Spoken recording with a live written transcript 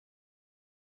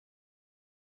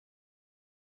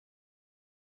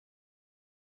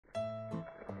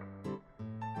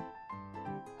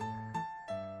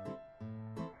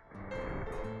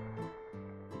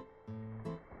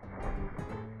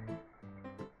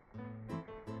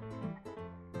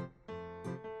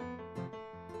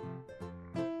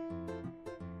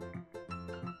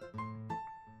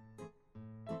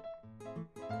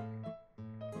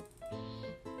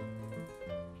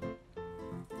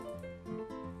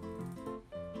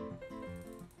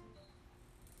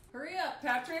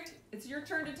Patrick, it's your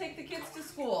turn to take the kids to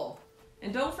school.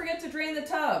 And don't forget to drain the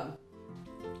tub.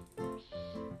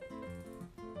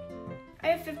 I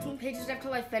have 15 pages left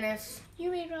till I finish.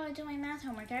 You read while I do my math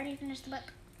homework. I already finished the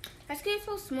book. I was getting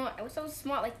so smart. I was so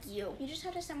smart like you. You just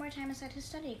have to set more time aside to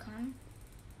study, Clem.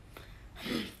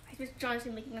 I was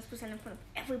Johnson making us present in front of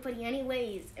everybody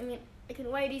anyways. I mean, I can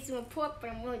write a decent report, but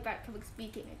I'm really bad at public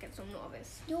speaking. I get so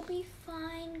nervous. You'll be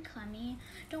fine, Clemmy.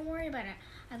 Don't worry about it.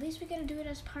 At least we gotta do it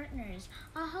as partners.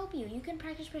 I'll help you. You can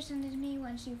practice presenting to me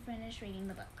once you finish reading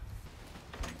the book.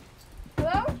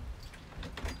 Hello?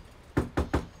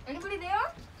 Anybody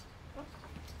there?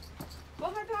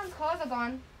 Both my parents' cars are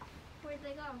gone. Where'd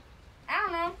they go? I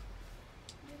don't know.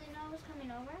 Do they know I was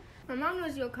coming over? My mom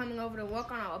knows you're coming over to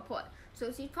work on our report,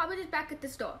 so she's probably just back at the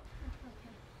store. Okay.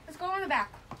 Let's go in the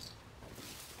back.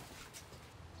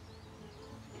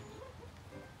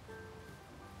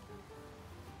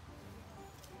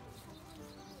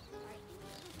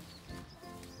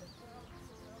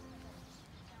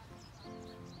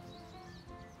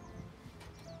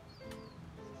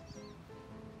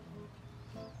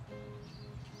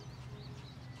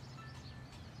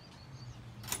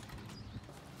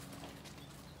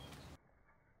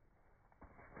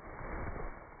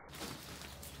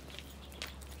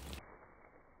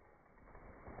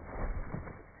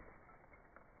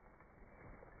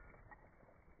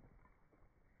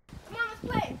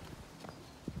 Play.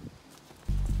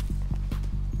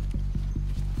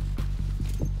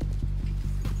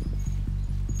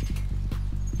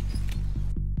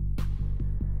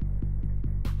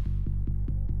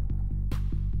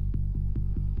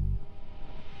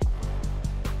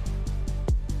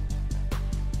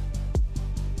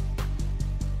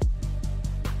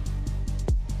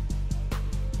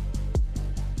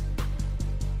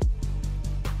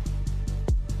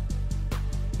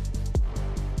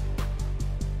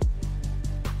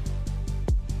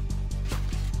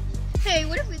 Hey,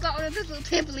 what if we got one of those little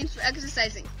trampolines for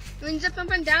exercising? We can jump up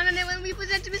and down on it when we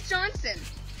present to Miss Johnson.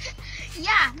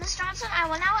 Yeah, Miss Johnson, I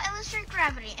will now illustrate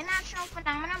gravity, a natural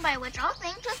phenomenon by which all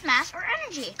things with mass or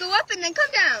energy Go up and then come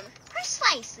down.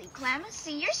 Precisely, Clem.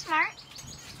 See, you're smart.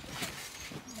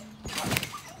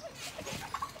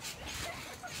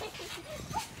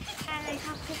 And I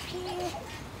have to pee.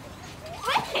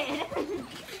 What?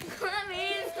 Clemmy,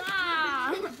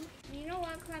 stop. You know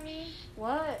what, Clemmy?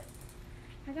 What?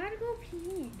 I gotta go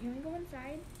pee. Can we go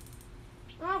inside?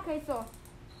 Okay, so.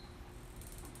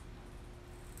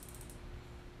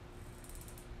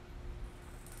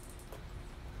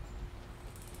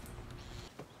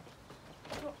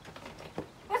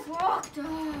 It's locked.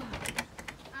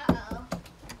 Uh-oh.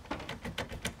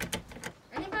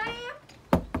 Anybody?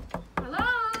 Hello?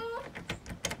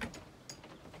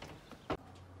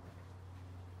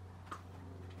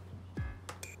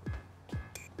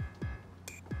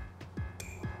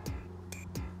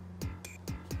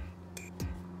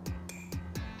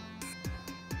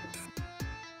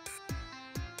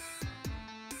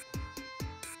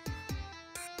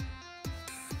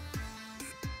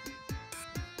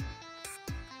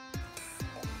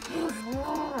 Is it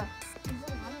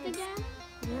locked again?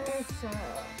 Yes, sir.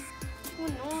 So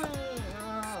annoying.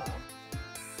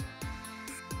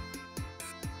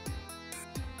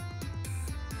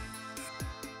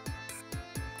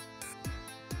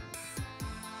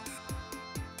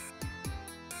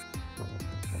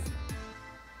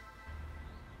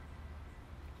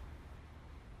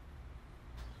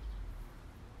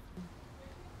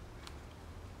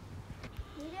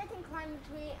 Maybe I can climb the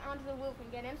tree onto the roof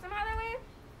and get in some other way?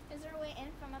 Is there a way in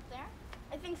from up there?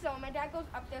 I think so. My dad goes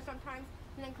up there sometimes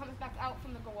and then comes back out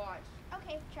from the garage.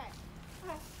 Okay, try it.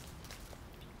 Okay.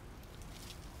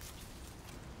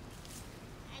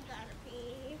 I gotta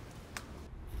pee.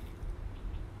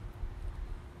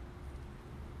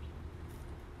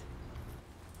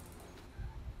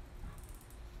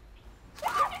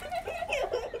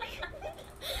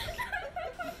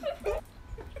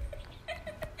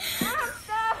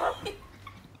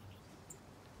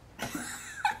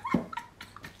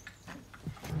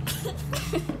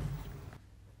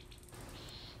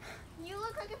 You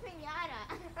look like a piñata.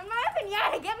 I'm not a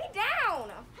piñata. Get me down.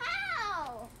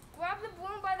 How? Grab the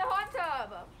broom by the hot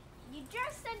tub. You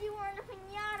just said you weren't a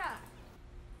piñata.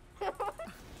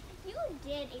 You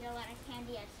did eat a lot of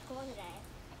candy at school today.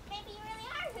 Maybe you really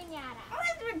are a piñata. Oh,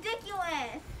 that's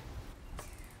ridiculous.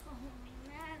 Oh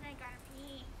man, I gotta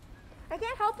pee. I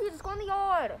can't help you. Just go in the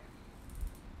yard.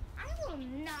 I will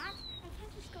not. I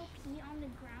can't just go pee on the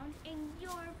ground in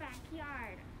your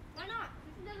backyard. Why not?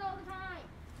 He does it all the time.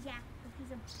 Yeah, but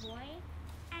he's a boy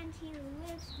and he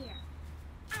lives here.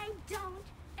 I don't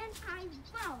and I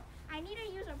won't. I need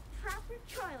to use a proper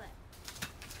toilet.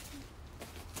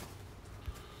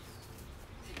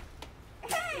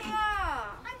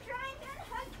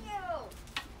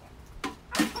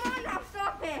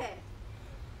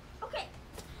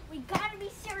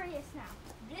 now.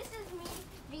 This is me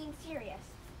being serious.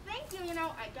 Thank you, you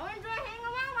know, I don't enjoy hanging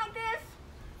around like this.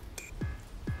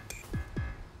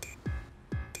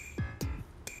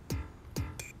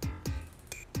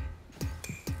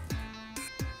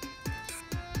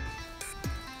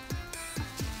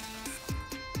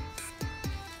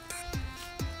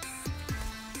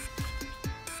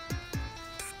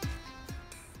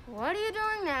 What are you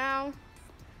doing now?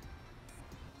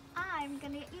 I'm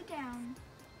gonna get you down.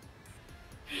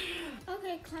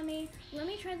 Okay, Clemmy, let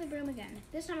me try the broom again.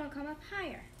 This time I'll come up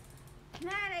higher.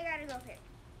 Man, I gotta go here.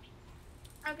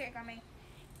 Okay, Clemmy,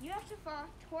 you have to fall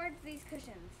towards these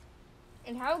cushions.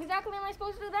 And how exactly am I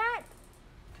supposed to do that?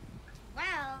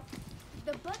 Well,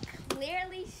 the book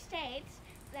clearly states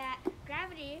that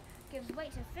gravity gives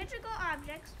weight to physical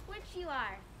objects, which you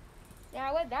are.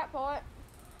 Yeah, I read that part.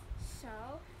 So,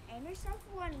 aim yourself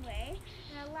one way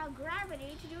and allow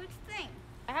gravity to do its thing.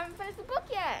 I haven't finished the book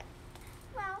yet.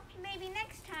 Well, maybe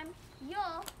next time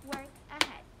you'll work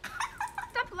ahead.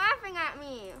 Stop laughing at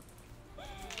me.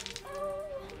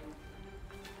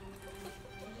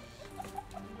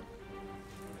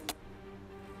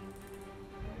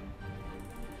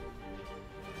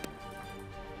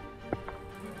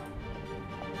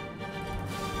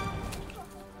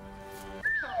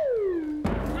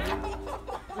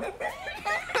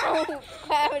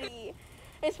 Gravity.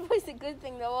 It's always a good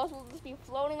thing, though, else we'll just be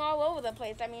floating all over the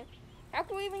place. I mean, how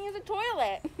can we even use a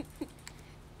toilet?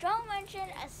 Don't mention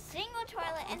a single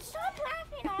toilet and stop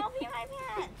laughing or I'll be in my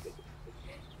pants.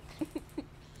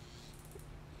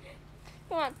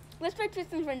 Come on, let's try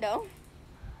Kisstrin's window.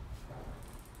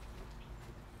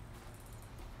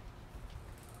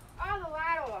 Oh, the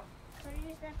ladder. So you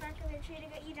use that back of the tree to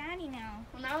get you down now.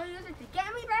 Well, now we'll use it to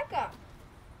get me back up.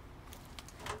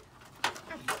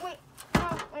 Wait,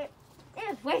 oh, wait. It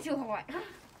is way too hot.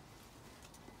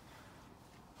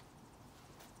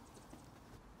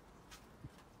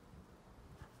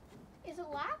 Is it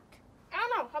locked? I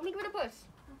don't know. Help me give it a push.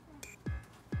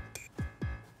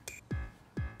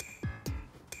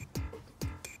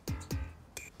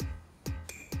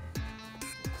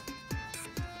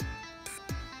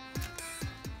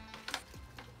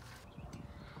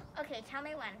 Okay, tell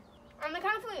me when. On the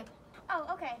count of 3. Oh,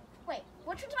 okay. Wait,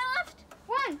 which one's my left?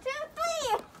 1, 2,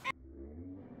 3.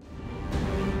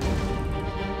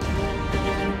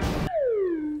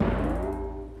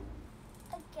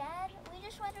 Again? We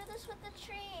just went through this with the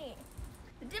tree.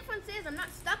 The difference is I'm not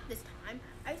stuck this time.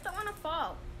 I just don't want to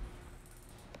fall.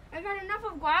 I got enough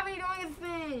of gravity doing its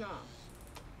thing.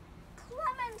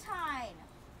 Clementine!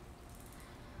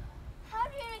 How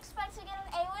do you expect to get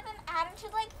an A with an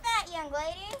attitude like that, young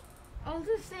lady? I'll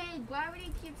just say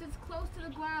gravity keeps us close to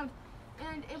the ground,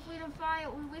 and if we defy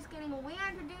it, we risk getting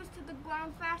reintroduced to the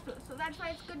ground faster. So that's why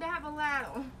it's good to have a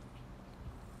ladder.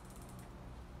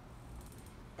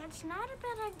 That's not a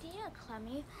bad idea,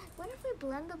 Clemmy. What if we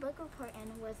blend the book report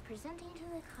in with presenting to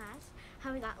the class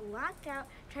how we got locked out,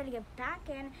 tried to get back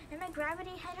in, and met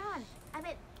gravity head on? I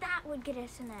bet that would get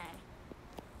us an A.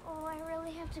 Oh, I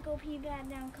really have to go pee bad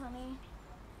now, Clemmy.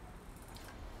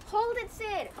 Hold it,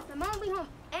 Sid. My mom will be home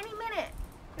any minute.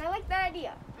 And I like that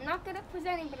idea. I'm not good at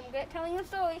presenting, but I'm good at telling a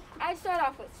story. I'd start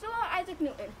off with Sir Isaac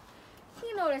Newton.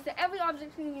 He noticed that every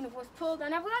object in the universe pulled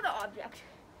on every other object.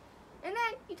 And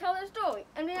then you tell the story,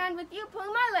 and then end with you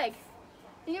pulling my leg.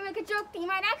 Then you make a joke that you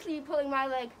might actually be pulling my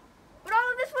leg. But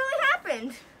all of this really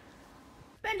happened.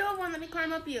 Bend over and let me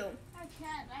climb up you. I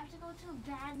can't. I have to go too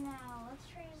bad now. Let's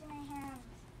try using my hands.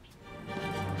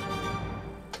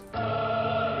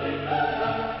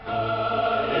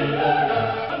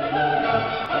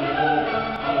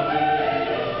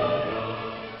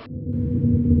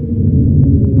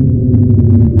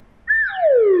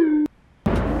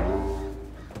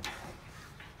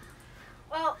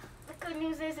 Well, the good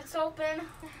news is it's open.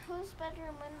 Whose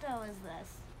bedroom window is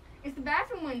this? It's the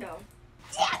bathroom window.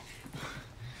 Yes!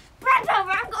 Bend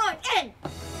over, I'm going in!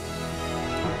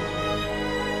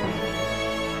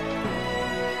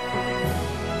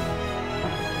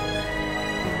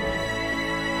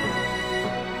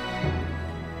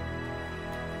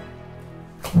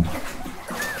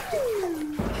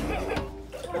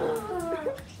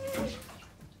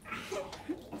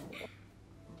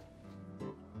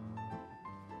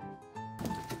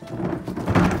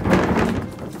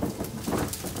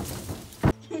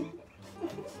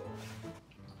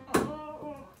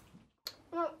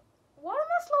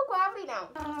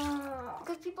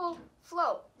 Because people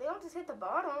float. They don't just hit the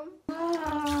bottom.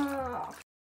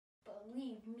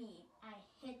 Believe me, I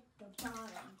hit the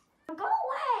bottom. Go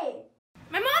away!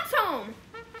 My mom's home!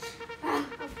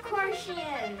 Of course she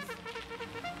is.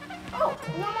 Oh,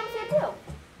 your mom's here too.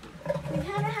 We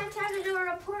haven't had time to do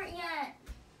a report yet.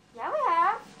 Yeah, we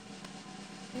have.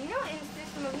 You know, in the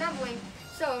system of doubling,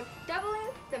 so doubling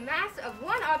the mass of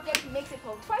one object makes it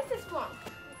pull twice as strong.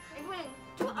 And when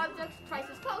two objects twice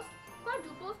as close,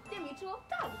 quadruples their mutual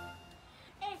tug.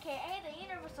 AKA the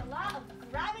universal law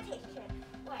of gravitation.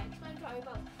 Well, explain to me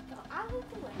both. So I'll move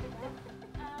the way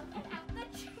And out the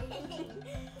tree.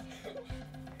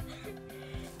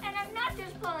 And I'm not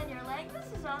just pulling your leg.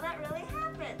 This is all that really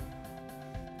happened.